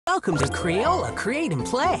Welcome to Crayola Create and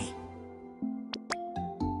Play.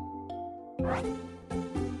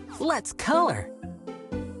 Let's color.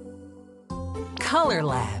 Color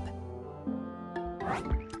Lab.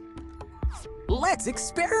 Let's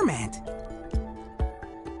experiment.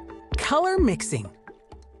 Color mixing.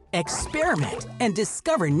 Experiment and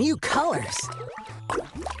discover new colors.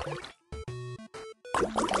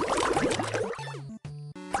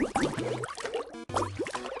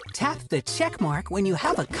 Tap the check mark when you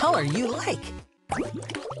have a color you like.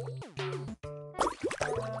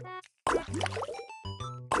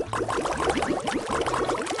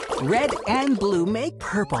 Red and blue make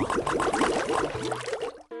purple.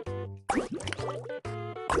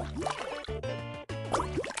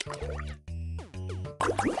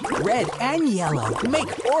 Red and yellow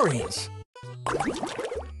make orange.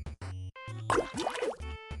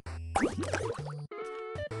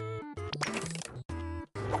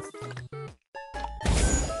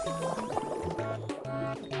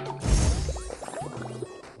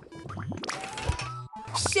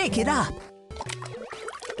 Shake it up.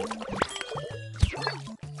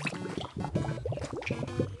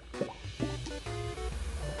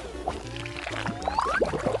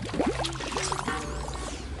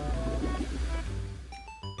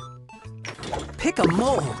 Pick a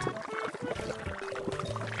mold.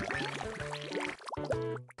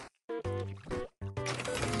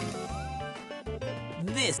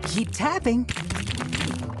 Keep tapping.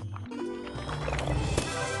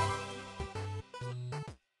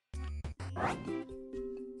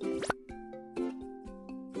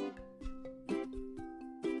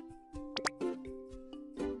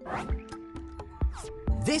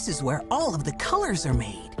 This is where all of the colors are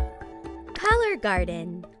made. Color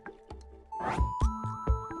garden.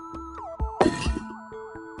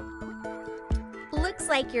 Looks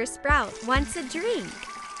like your sprout wants a drink.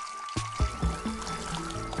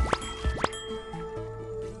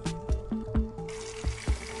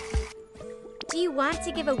 Do you want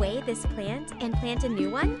to give away this plant and plant a new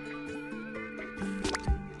one?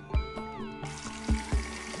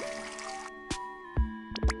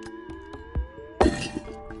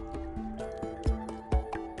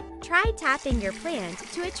 Try tapping your plant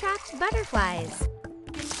to attract butterflies.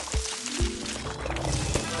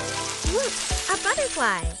 Look, a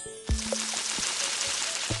butterfly!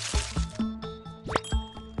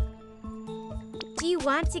 Do you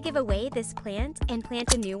want to give away this plant and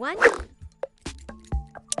plant a new one?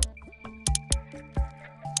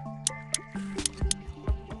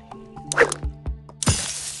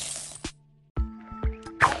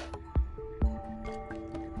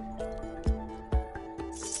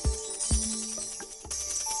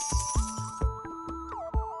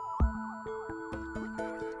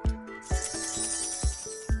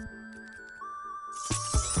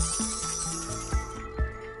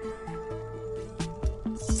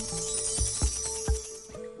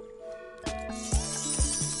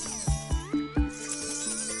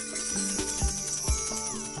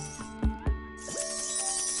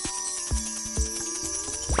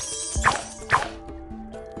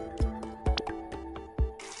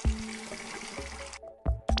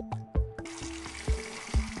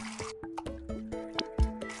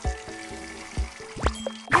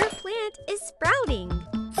 Is sprouting.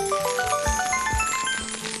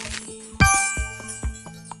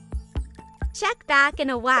 Check back in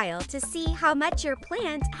a while to see how much your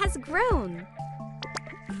plant has grown.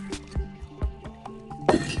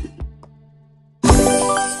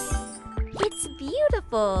 It's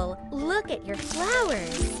beautiful. Look at your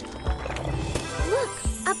flowers. Look,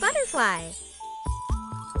 a butterfly.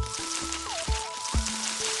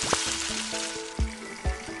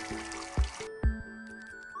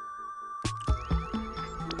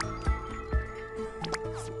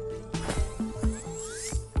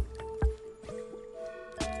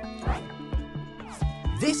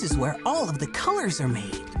 This is where all of the colors are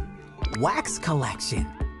made. Wax collection.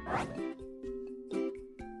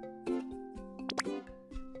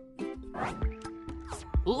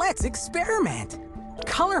 Let's experiment.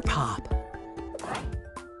 Color pop.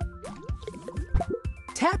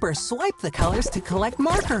 Tap or swipe the colors to collect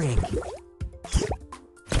marker ink.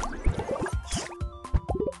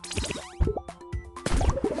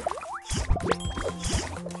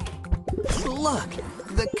 Look,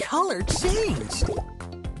 the color changed.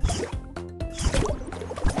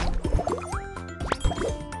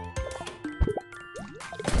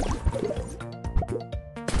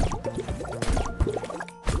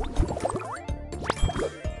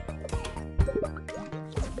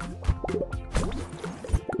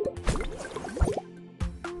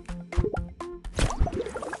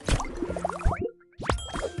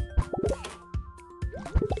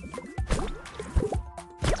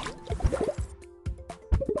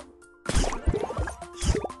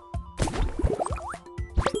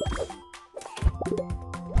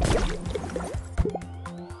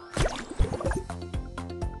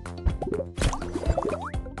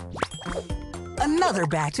 Another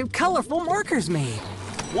batch of colorful markers made.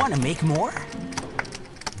 Want to make more?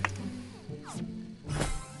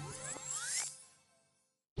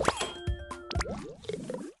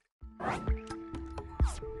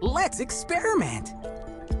 Let's experiment.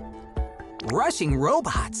 Rushing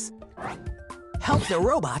robots. Help the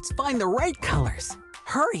robots find the right colors.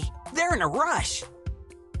 Hurry, they're in a rush.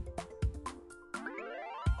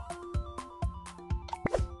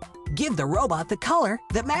 Give the robot the color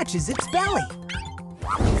that matches its belly.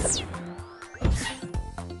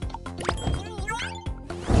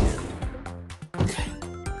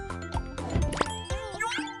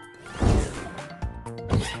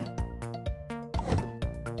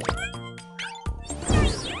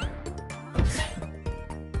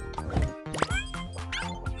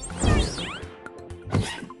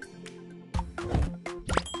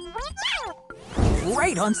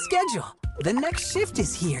 Right on schedule. The next shift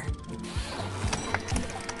is here.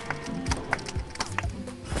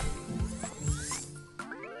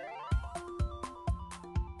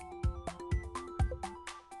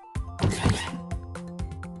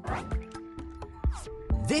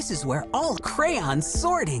 This is where all crayons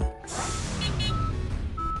sorting.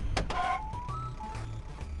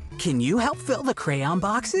 Can you help fill the crayon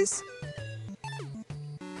boxes?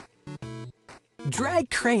 Drag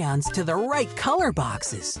crayons to the right color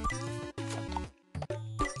boxes.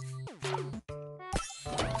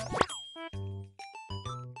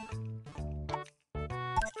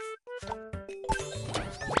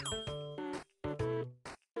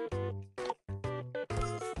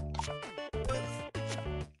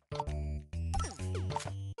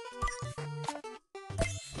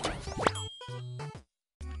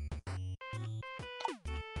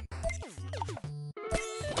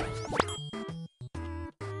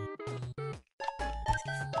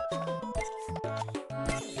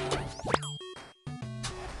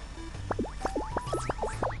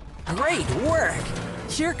 Great work!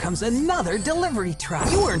 Here comes another delivery truck.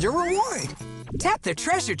 You earned a reward. Tap the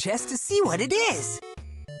treasure chest to see what it is.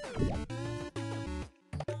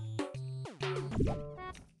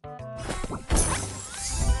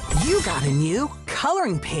 You got a new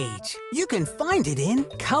coloring page. You can find it in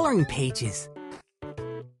Coloring Pages.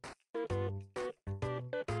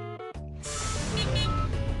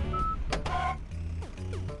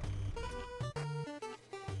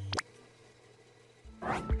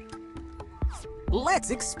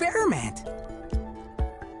 Let's experiment.